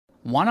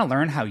Want to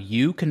learn how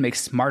you can make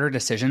smarter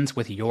decisions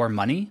with your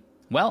money?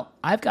 Well,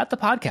 I've got the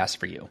podcast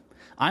for you.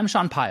 I'm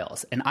Sean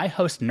Piles, and I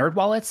host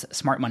NerdWallet's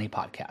Smart Money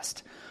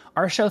Podcast.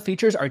 Our show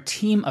features our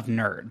team of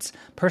nerds,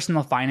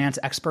 personal finance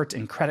experts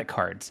in credit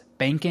cards,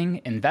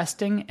 banking,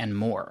 investing, and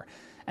more.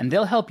 And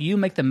they'll help you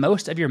make the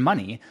most of your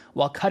money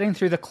while cutting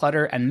through the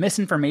clutter and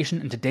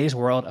misinformation in today's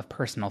world of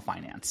personal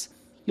finance.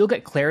 You'll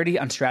get clarity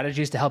on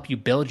strategies to help you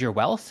build your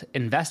wealth,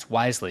 invest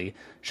wisely,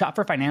 shop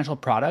for financial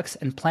products,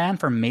 and plan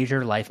for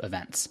major life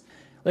events.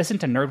 Listen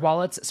to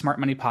NerdWallet's Smart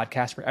Money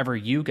Podcast wherever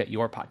you get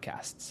your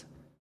podcasts.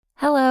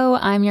 Hello,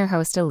 I'm your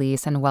host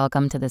Elise, and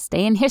welcome to This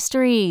Day in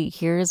History.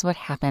 Here's what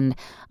happened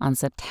on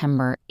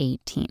September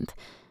 18th.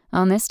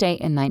 On this day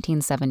in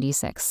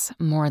 1976,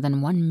 more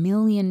than 1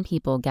 million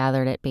people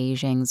gathered at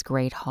Beijing's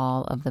Great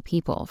Hall of the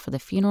People for the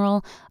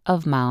funeral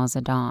of Mao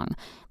Zedong,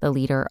 the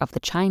leader of the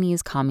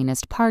Chinese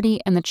Communist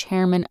Party and the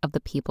chairman of the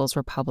People's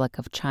Republic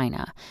of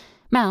China.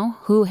 Mao,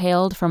 who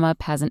hailed from a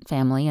peasant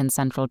family in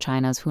central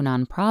China's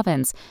Hunan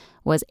province,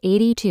 was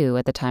 82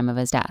 at the time of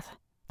his death.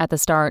 At the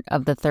start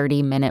of the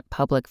 30-minute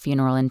public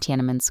funeral in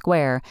Tiananmen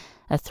Square,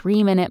 a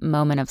 3-minute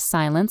moment of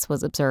silence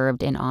was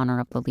observed in honor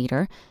of the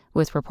leader,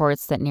 with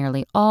reports that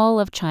nearly all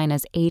of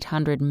China's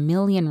 800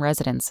 million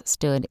residents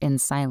stood in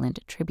silent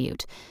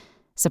tribute.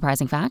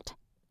 Surprising fact?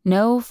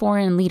 No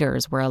foreign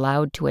leaders were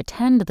allowed to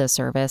attend the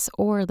service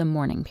or the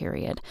mourning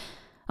period.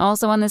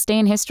 Also on this day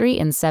in history,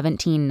 in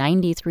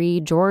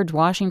 1793, George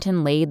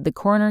Washington laid the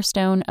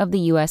cornerstone of the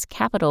U.S.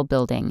 Capitol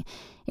building.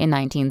 In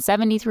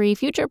 1973,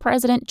 future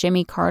President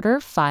Jimmy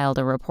Carter filed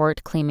a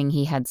report claiming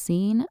he had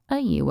seen a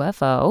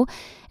UFO.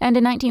 And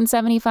in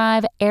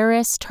 1975,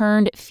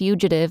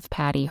 heiress-turned-fugitive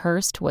Patty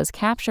Hearst was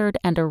captured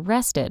and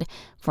arrested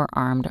for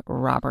armed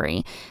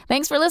robbery.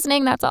 Thanks for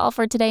listening. That's all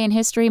for Today in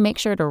History. Make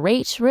sure to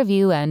rate,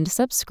 review, and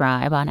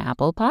subscribe on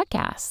Apple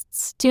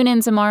Podcasts. Tune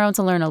in tomorrow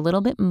to learn a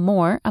little bit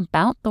more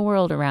about the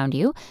world around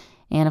you.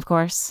 And, of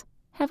course,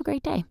 have a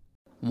great day.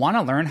 Want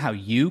to learn how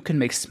you can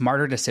make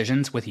smarter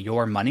decisions with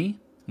your money?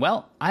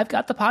 Well, I've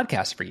got the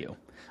podcast for you.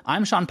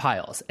 I'm Sean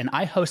Piles, and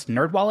I host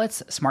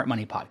NerdWallet's Smart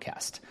Money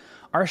Podcast.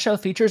 Our show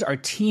features our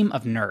team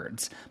of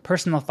nerds,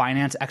 personal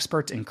finance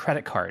experts in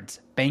credit cards,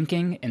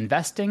 banking,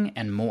 investing,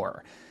 and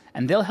more.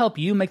 And they'll help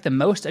you make the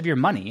most of your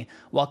money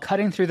while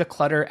cutting through the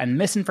clutter and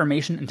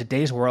misinformation in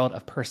today's world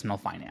of personal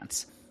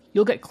finance.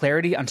 You'll get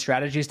clarity on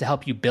strategies to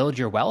help you build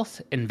your wealth,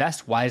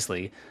 invest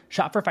wisely,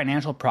 shop for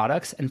financial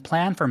products, and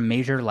plan for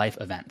major life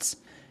events.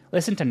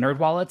 Listen to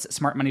NerdWallet's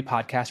Smart Money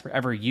Podcast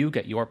wherever you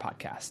get your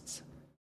podcasts.